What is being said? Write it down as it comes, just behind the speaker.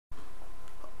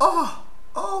Oh,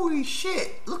 holy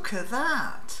shit, look at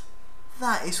that.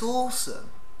 That is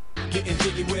awesome. Getting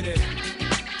jiggy with it.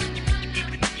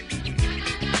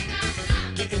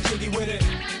 Getting jiggy with it.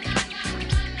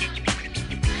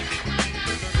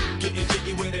 Getting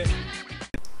jiggy with it.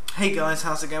 Hey guys,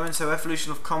 how's it going? So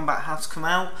Evolution of Combat has come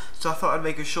out, so I thought I'd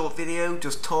make a short video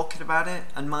just talking about it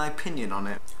and my opinion on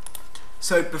it.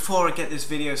 So before I get this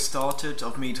video started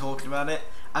of me talking about it,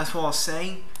 as what I was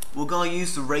saying, we're going to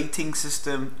use the rating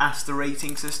system as the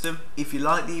rating system. If you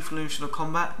like the Evolution of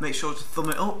Combat, make sure to thumb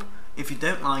it up. If you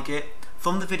don't like it,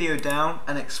 thumb the video down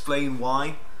and explain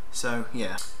why. So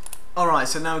yeah. Alright,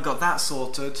 so now we've got that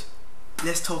sorted,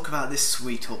 let's talk about this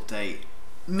sweet update.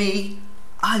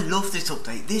 I love this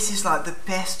update. This is like the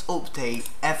best update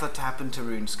ever to happen to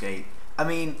RuneScape. I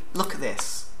mean, look at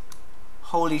this.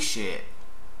 Holy shit.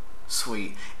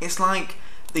 Sweet. It's like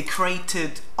they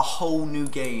created a whole new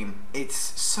game. It's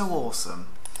so awesome.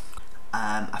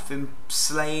 I've been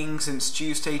slaying since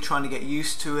Tuesday, trying to get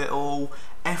used to it all.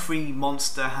 Every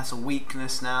monster has a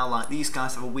weakness now. Like these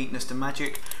guys have a weakness to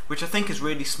magic, which I think is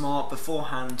really smart.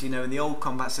 Beforehand, you know, in the old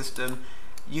combat system,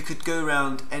 you could go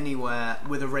around anywhere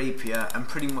with a rapier and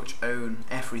pretty much own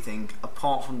everything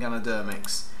apart from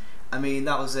Ganodermics. I mean,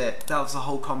 that was it. That was the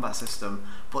whole combat system.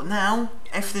 But now,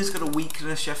 everything's got a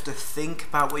weakness. You have to think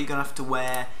about what you're going to have to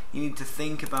wear. You need to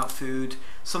think about food.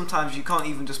 Sometimes you can't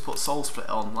even just put Soul Split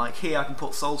on. Like here, I can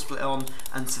put Soul Split on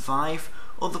and survive.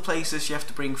 Other places, you have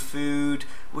to bring food,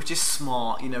 which is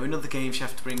smart. You know, in other games, you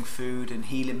have to bring food and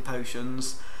healing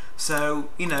potions. So,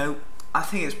 you know, I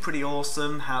think it's pretty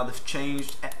awesome how they've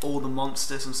changed all the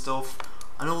monsters and stuff.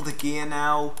 And all the gear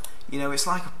now. You know, it's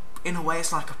like, in a way,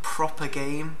 it's like a proper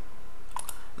game.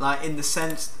 Like in the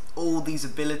sense, all these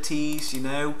abilities, you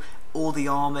know, all the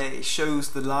armor, it shows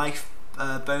the life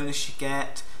bonus you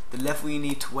get, the level you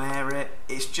need to wear it.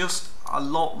 It's just a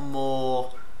lot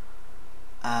more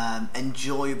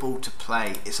enjoyable to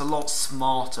play. It's a lot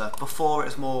smarter. Before it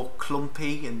was more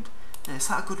clumpy, and is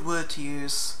that a good word to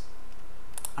use?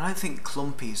 I don't think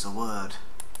clumpy is a word.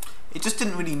 It just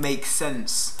didn't really make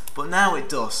sense, but now it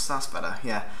does. That's better,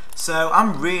 yeah. So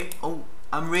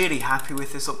I'm really happy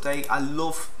with this update. I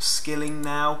love skilling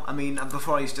now. I mean,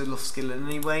 before I used to love skilling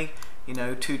anyway, you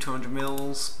know, 200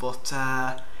 mils, but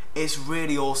it's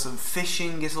really awesome.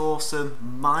 Fishing is awesome.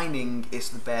 Mining is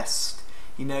the best.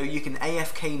 You know, you can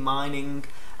AFK mining,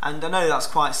 and I know that's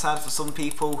quite sad for some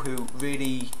people who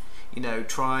really, you know,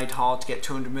 tried hard to get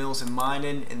 200 mils in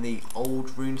mining in the old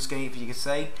RuneScape, you could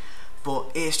say.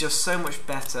 But it's just so much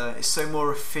better, it's so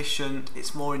more efficient,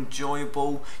 it's more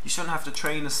enjoyable. You shouldn't have to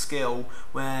train a skill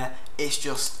where it's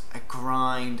just a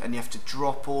grind and you have to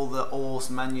drop all the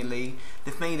ores manually.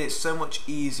 They've made it so much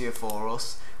easier for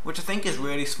us, which I think is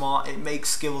really smart. It makes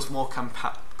skills more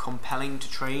compelling to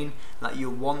train, like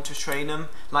you want to train them.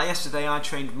 Like yesterday I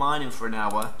trained mining for an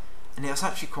hour and it was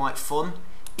actually quite fun,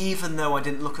 even though I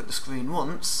didn't look at the screen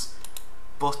once.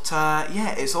 But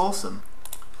yeah, it's awesome.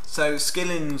 So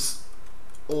skilling's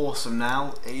awesome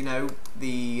now. You know,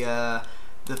 the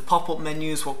pop-up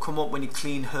menus will come up when you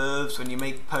clean herbs, when you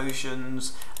make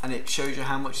potions, and it shows you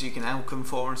how much you can alchem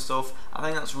for and stuff. I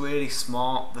think that's really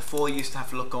smart. Before you used to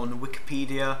have to look on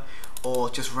Wikipedia or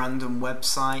just random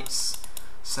websites,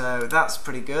 so that's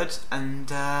pretty good. And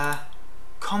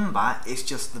combat is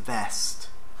just the best.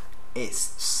 It's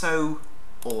so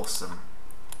awesome.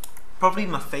 Probably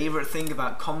my favourite thing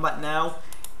about combat now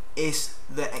is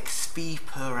the XP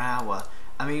per hour.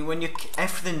 I mean, when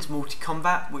everything's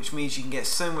multi-combat, which means you can get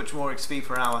so much more XP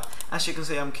per hour. As you can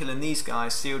see, I'm killing these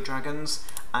guys, steel dragons,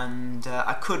 and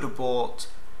I could have bought,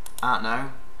 I don't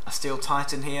know, a steel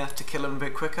titan here to kill them a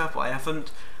bit quicker, but I haven't.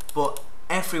 But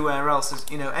everywhere else is,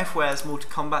 you know, everywhere is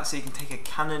multi-combat, so you can take a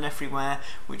cannon everywhere,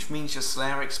 which means your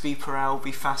Slayer XP per hour will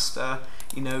be faster.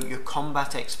 You know, your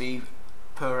combat XP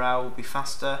per hour will be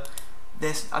faster.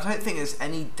 I don't think there's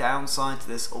any downside to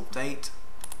this update,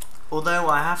 although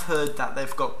I have heard that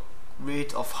they've got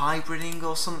rid of hybriding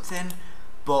or something,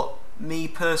 but me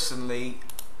personally,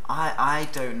 I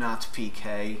don't know how to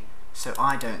PK, so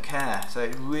I don't care, so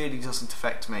it really doesn't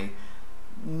affect me.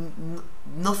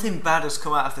 Nothing bad has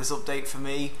come out of this update for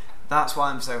me. That's why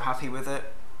I'm so happy with it.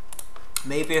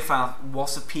 Maybe if I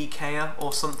was a PKer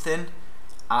or something,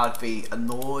 I'd be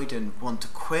annoyed and want to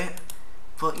quit,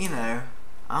 but you know,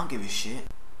 I don't give a shit.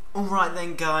 Alright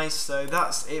then guys, so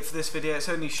that's it for this video. It's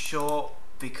only short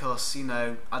because, you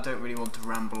know, I don't really want to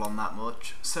ramble on that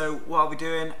much. So what I'll be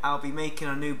doing, I'll be making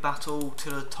a new Battle to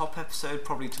the Top episode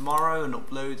probably tomorrow and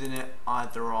uploading it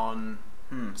either on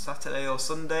Saturday or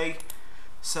Sunday.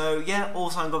 So yeah,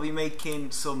 also I'm going to be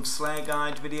making some Slayer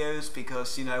guide videos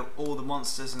because, you know, all the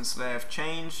monsters in Slayer have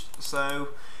changed. So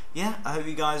yeah, I hope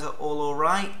you guys are all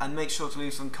alright, and make sure to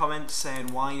leave some comments saying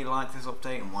why you like this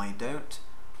update and why you don't.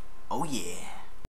 Oh yeah.